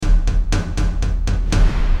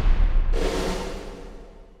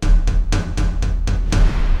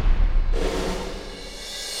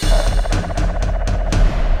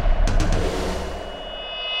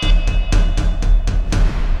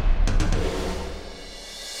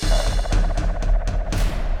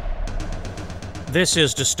This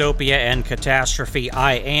is Dystopia and Catastrophe.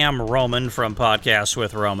 I am Roman from Podcasts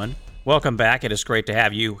with Roman. Welcome back. It is great to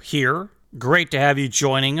have you here. Great to have you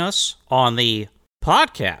joining us on the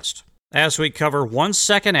podcast as we cover 1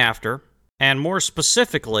 second after, and more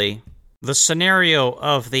specifically, the scenario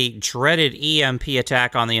of the dreaded EMP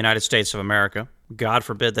attack on the United States of America. God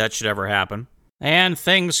forbid that should ever happen. And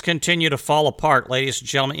things continue to fall apart, ladies and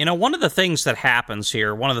gentlemen. You know, one of the things that happens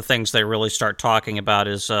here, one of the things they really start talking about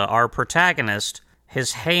is our protagonist,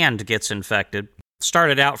 his hand gets infected. It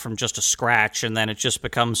started out from just a scratch, and then it just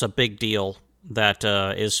becomes a big deal that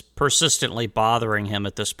is persistently bothering him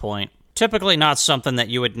at this point. Typically not something that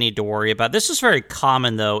you would need to worry about. This is very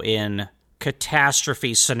common, though, in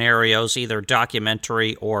catastrophe scenarios, either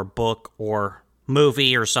documentary or book or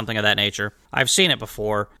movie or something of that nature. I've seen it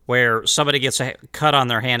before where somebody gets a cut on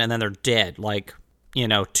their hand and then they're dead, like,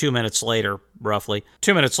 2 minutes later, roughly.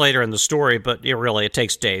 2 minutes later in the story, but it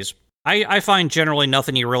takes days. I find generally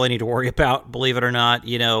nothing you really need to worry about, believe it or not,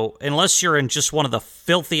 unless you're in just one of the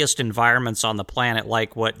filthiest environments on the planet,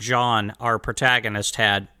 like what John, our protagonist,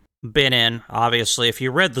 had been in. Obviously, if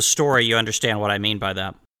you read the story, you understand what I mean by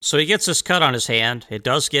that. So he gets this cut on his hand, it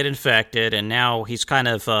does get infected, and now he's kind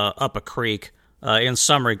of up a creek. In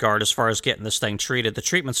some regard, as far as getting this thing treated. The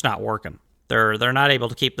treatment's not working. They're not able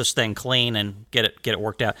to keep this thing clean and get it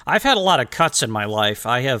worked out. I've had a lot of cuts in my life.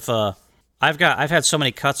 I've had so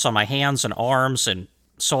many cuts on my hands and arms and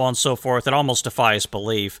so on and so forth. It almost defies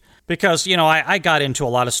belief because I got into a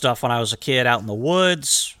lot of stuff when I was a kid out in the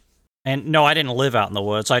woods. And no, I didn't live out in the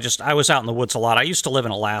woods. I was out in the woods a lot. I used to live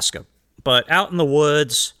in Alaska, but out in the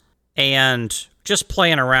woods and just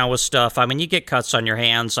playing around with stuff. I mean, you get cuts on your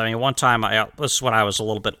hands. I mean, one time, this is when I was a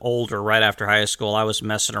little bit older, right after high school, I was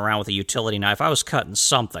messing around with a utility knife. I was cutting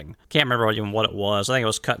something. Can't remember even what it was. I think I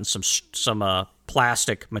was cutting some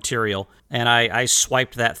plastic material, and I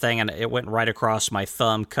swiped that thing, and it went right across my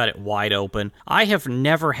thumb, cut it wide open. I have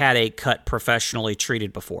never had a cut professionally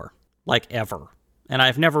treated before, like ever. And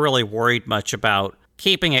I've never really worried much about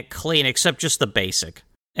keeping it clean, except just the basic.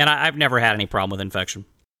 And I've never had any problem with infection.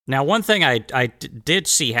 Now, one thing I did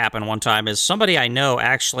see happen one time is somebody I know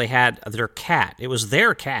actually had their cat. It was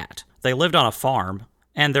their cat. They lived on a farm,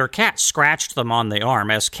 and their cat scratched them on the arm,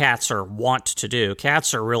 as cats are wont to do.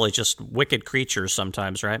 Cats are really just wicked creatures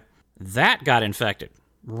sometimes, right? That got infected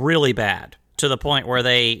really bad, to the point where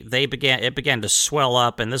it began to swell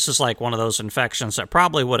up, and this is like one of those infections that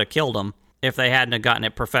probably would have killed them if they hadn't have gotten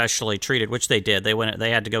it professionally treated, which they did. They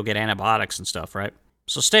had to go get antibiotics and stuff, right?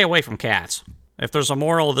 So stay away from cats. If there's a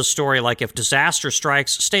moral of the story, like if disaster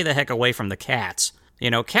strikes, stay the heck away from the cats.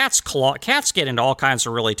 Cats get into all kinds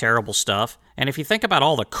of really terrible stuff. And if you think about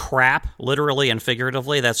all the crap, literally and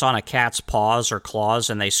figuratively, that's on a cat's paws or claws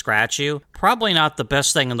and they scratch you, probably not the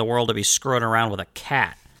best thing in the world to be screwing around with a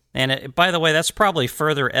cat. And by the way, that's probably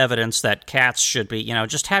further evidence that cats should be,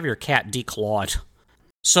 just have your cat declawed.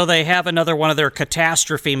 So they have another one of their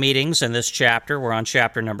catastrophe meetings in this chapter. We're on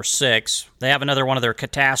chapter number 6. They have another one of their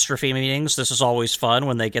catastrophe meetings. This is always fun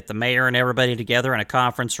when they get the mayor and everybody together in a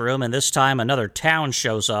conference room, and this time another town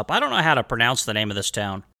shows up. I don't know how to pronounce the name of this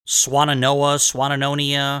town. Swannanoa,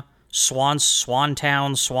 Swannanonia,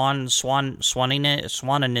 Swantown,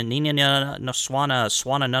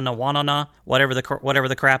 Swananana, whatever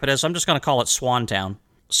the crap it is. I'm just going to call it Swantown.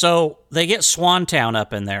 So they get Swantown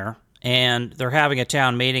up in there. And they're having a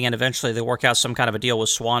town meeting, and eventually they work out some kind of a deal with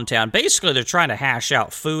Swantown. Basically, they're trying to hash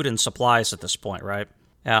out food and supplies at this point, right?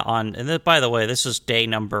 By the way, this is day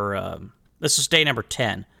number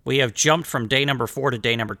 10. We have jumped from day number 4 to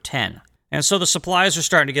day number 10. And so the supplies are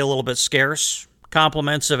starting to get a little bit scarce.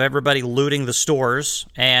 Compliments of everybody looting the stores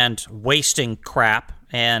and wasting crap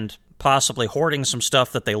and possibly hoarding some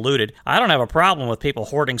stuff that they looted. I don't have a problem with people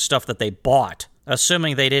hoarding stuff that they bought,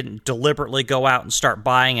 assuming they didn't deliberately go out and start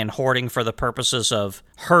buying and hoarding for the purposes of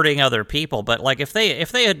hurting other people. But like if they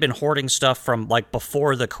had been hoarding stuff from like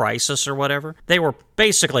before the crisis or whatever, they were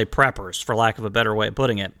basically preppers, for lack of a better way of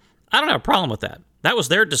putting it. I don't have a problem with that. That was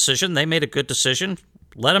their decision. They made a good decision.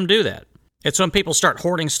 Let them do that. It's when people start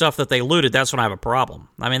hoarding stuff that they looted, that's when I have a problem.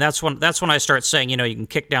 I mean, that's when I start saying, you can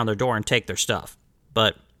kick down their door and take their stuff.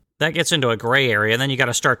 But that gets into a gray area, and then you got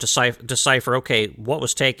to start to decipher, okay, what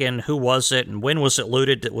was taken, who was it, and when was it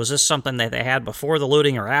looted? Was this something that they had before the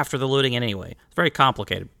looting or after the looting? Anyway, it's very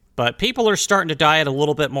complicated. But people are starting to die at a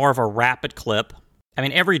little bit more of a rapid clip. I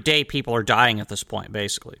mean, every day people are dying at this point,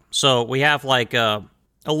 basically. So we have like a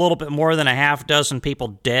little bit more than a half dozen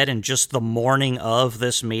people dead in just the morning of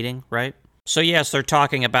this meeting, right? So yes, they're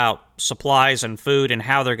talking about supplies and food and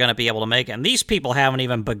how they're going to be able to make it. And these people haven't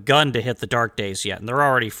even begun to hit the dark days yet, and they're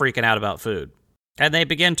already freaking out about food. And they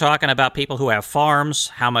begin talking about people who have farms,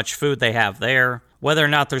 how much food they have there, whether or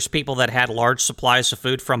not there's people that had large supplies of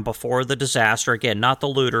food from before the disaster. Again, not the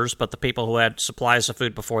looters, but the people who had supplies of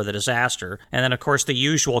food before the disaster. And then, of course, the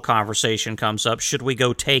usual conversation comes up, should we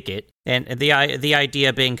go take it? And the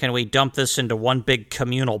idea being, can we dump this into one big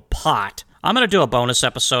communal pot? I'm going to do a bonus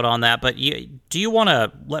episode on that, but do you want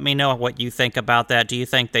to let me know what you think about that? Do you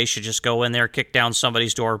think they should just go in there, kick down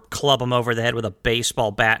somebody's door, club them over the head with a baseball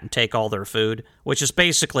bat and take all their food? Which is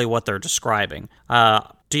basically what they're describing.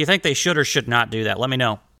 Do you think they should or should not do that? Let me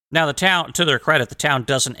know. Now, the town, to their credit, the town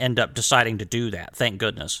doesn't end up deciding to do that, thank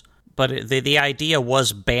goodness. But the idea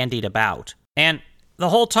was bandied about. And the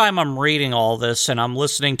whole time I'm reading all this and I'm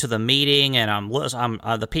listening to the meeting and I'm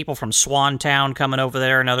the people from Swantown coming over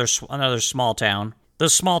there, another small town.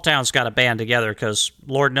 This small town's got to band together because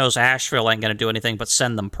Lord knows Asheville ain't going to do anything but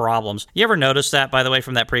send them problems. You ever notice that, by the way,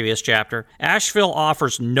 from that previous chapter? Asheville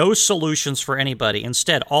offers no solutions for anybody.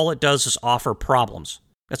 Instead, all it does is offer problems.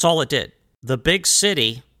 That's all it did. The big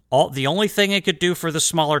city, the only thing it could do for the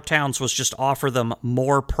smaller towns was just offer them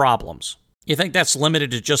more problems. You think that's limited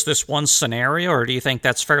to just this one scenario, or do you think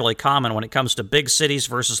that's fairly common when it comes to big cities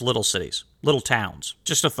versus little cities, little towns?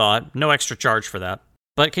 Just a thought. No extra charge for that.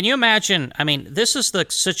 But can you imagine, I mean, this is the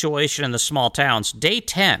situation in the small towns. Day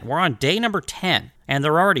 10, we're on day number 10, and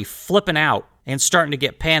they're already flipping out and starting to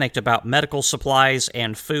get panicked about medical supplies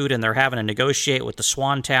and food, and they're having to negotiate with the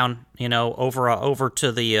Swantown, over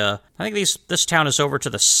to the, I think this town is over to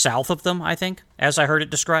the south of them, I think, as I heard it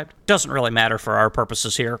described. Doesn't really matter for our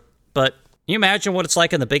purposes here, but can you imagine what it's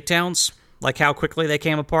like in the big towns? Like how quickly they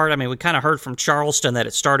came apart? I mean, we kind of heard from Charleston that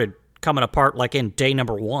it started coming apart like in day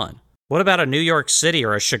number 1. What about a New York City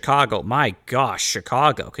or a Chicago? My gosh,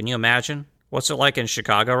 Chicago. Can you imagine? What's it like in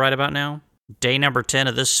Chicago right about now? Day number 10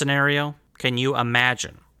 of this scenario? Can you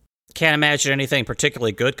imagine? Can't imagine anything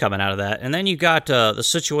particularly good coming out of that. And then you got the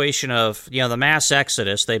situation of, the mass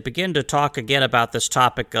exodus. They begin to talk again about this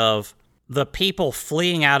topic of the people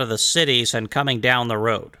fleeing out of the cities and coming down the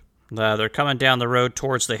road. They're coming down the road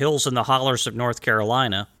towards the hills and the hollers of North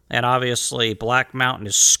Carolina, and obviously Black Mountain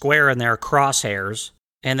is square in their crosshairs,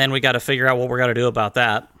 and then we got to figure out what we're going to do about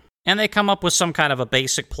that. And they come up with some kind of a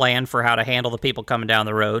basic plan for how to handle the people coming down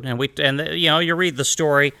the road, and you read the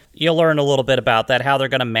story, you'll learn a little bit about that, how they're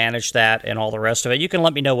going to manage that, and all the rest of it. You can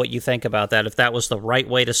let me know what you think about that, if that was the right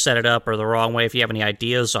way to set it up or the wrong way, if you have any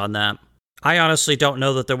ideas on that. I honestly don't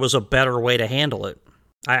know that there was a better way to handle it.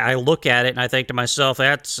 I look at it and I think to myself,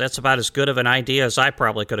 that's about as good of an idea as I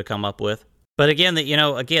probably could have come up with. But again,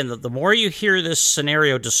 the more you hear this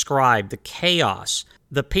scenario described, the chaos,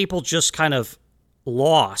 the people just kind of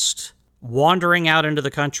lost, wandering out into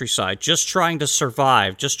the countryside, just trying to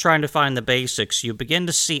survive, just trying to find the basics, you begin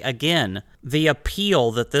to see again the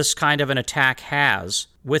appeal that this kind of an attack has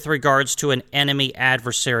with regards to an enemy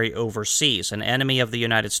adversary overseas, an enemy of the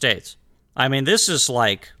United States. I mean, this is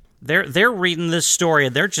like They're reading this story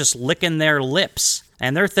and they're just licking their lips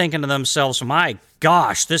and they're thinking to themselves, my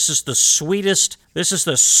gosh, this is the sweetest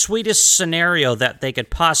scenario that they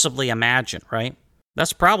could possibly imagine, right?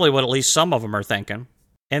 That's probably what at least some of them are thinking.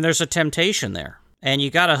 And there's a temptation there. And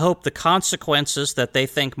you got to hope the consequences that they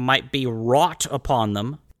think might be wrought upon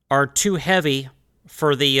them are too heavy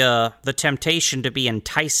for the temptation to be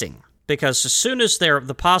enticing. Because as soon as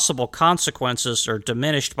the possible consequences are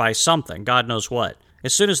diminished by something, God knows what,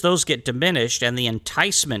 as soon as those get diminished and the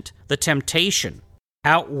enticement, the temptation,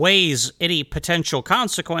 outweighs any potential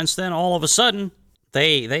consequence, then all of a sudden,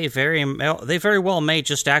 they very well may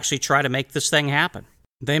just actually try to make this thing happen.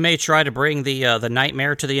 They may try to bring the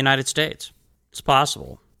nightmare to the United States. It's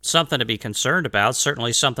possible. Something to be concerned about,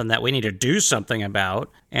 certainly something that we need to do something about,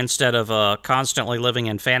 instead of constantly living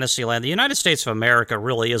in fantasy land. The United States of America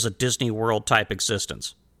really is a Disney World type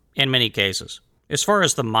existence, in many cases. As far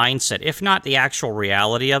as the mindset, if not the actual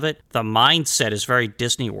reality of it, the mindset is very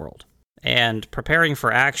Disney World. And preparing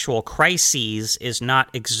for actual crises is not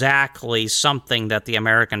exactly something that the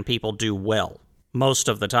American people do well, most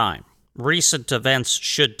of the time. Recent events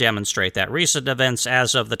should demonstrate that. Recent events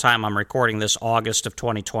as of the time I'm recording this, August of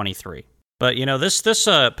 2023. But, this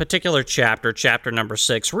particular chapter number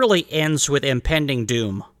 6, really ends with impending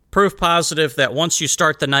doom. Proof positive that once you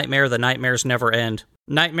start the nightmares never end.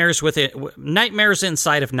 Nightmares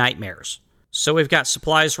inside of nightmares. So we've got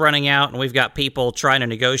supplies running out, and we've got people trying to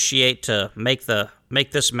negotiate to make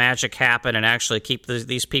this magic happen and actually keep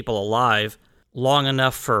these people alive long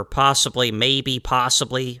enough for possibly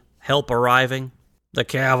help arriving. The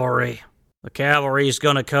cavalry's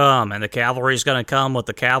going to come, and the cavalry's going to come with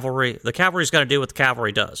the cavalry. The cavalry's going to do what the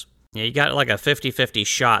cavalry does. You got like a 50-50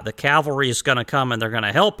 shot. The cavalry is going to come and they're going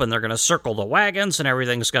to help and they're going to circle the wagons and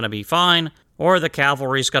everything's going to be fine. Or the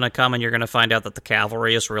cavalry is going to come and you're going to find out that the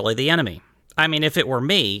cavalry is really the enemy. I mean, if it were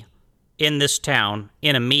me in this town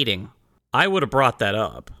in a meeting, I would have brought that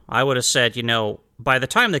up. I would have said, by the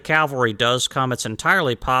time the cavalry does come, it's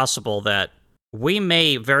entirely possible that we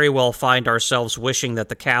may very well find ourselves wishing that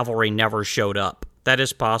the cavalry never showed up. That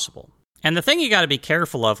is possible. And the thing you got to be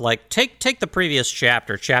careful of, like, take the previous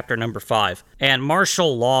chapter number 5, and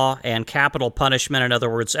martial law and capital punishment, in other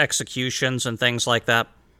words, executions and things like that.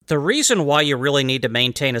 The reason why you really need to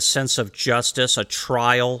maintain a sense of justice, a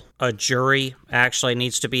trial, a jury actually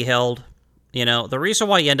needs to be held. The reason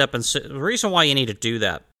why you need to do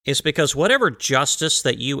that is because whatever justice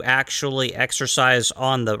that you actually exercise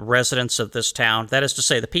on the residents of this town, that is to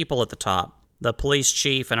say, the people at the top, the police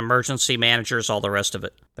chief and emergency managers, all the rest of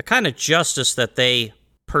it. The kind of justice that they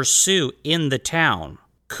pursue in the town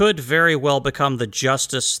could very well become the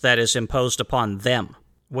justice that is imposed upon them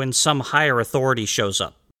when some higher authority shows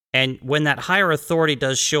up. And when that higher authority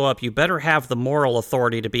does show up, you better have the moral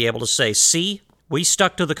authority to be able to say, see, we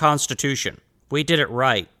stuck to the Constitution. We did it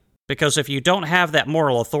right. Because if you don't have that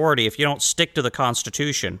moral authority, if you don't stick to the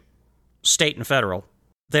Constitution, state and federal,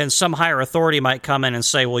 then some higher authority might come in and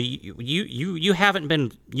say, well, you haven't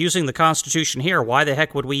been using the Constitution here. Why the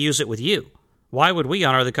heck would we use it with you? Why would we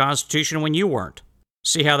honor the Constitution when you weren't?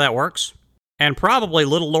 See how that works? And probably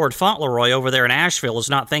little Lord Fauntleroy over there in Asheville is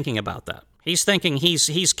not thinking about that. He's thinking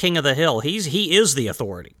he's king of the hill. He is the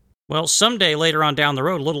authority. Well, someday later on down the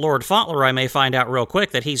road, little Lord Fauntleroy may find out real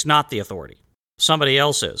quick that he's not the authority. Somebody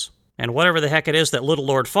else is. And whatever the heck it is that little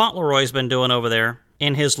Lord Fauntleroy's been doing over there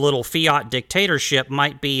in his little fiat dictatorship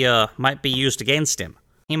might be used against him.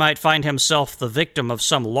 He might find himself the victim of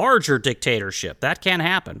some larger dictatorship. That can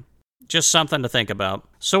happen. Just something to think about.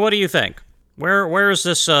 So what do you think? Where is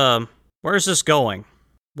this going?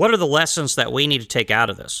 What are the lessons that we need to take out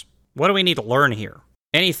of this? What do we need to learn here?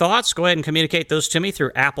 Any thoughts? Go ahead and communicate those to me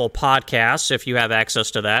through Apple Podcasts if you have access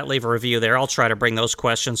to that. Leave a review there. I'll try to bring those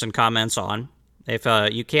questions and comments on. If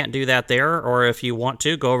you can't do that there, or if you want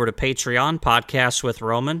to, go over to Patreon, Podcasts with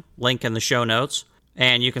Roman, link in the show notes,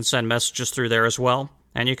 and you can send messages through there as well.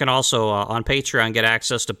 And you can also, on Patreon, get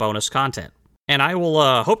access to bonus content. And I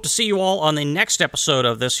will hope to see you all on the next episode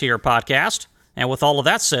of this here podcast. And with all of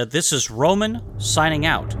that said, this is Roman signing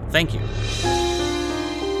out. Thank you.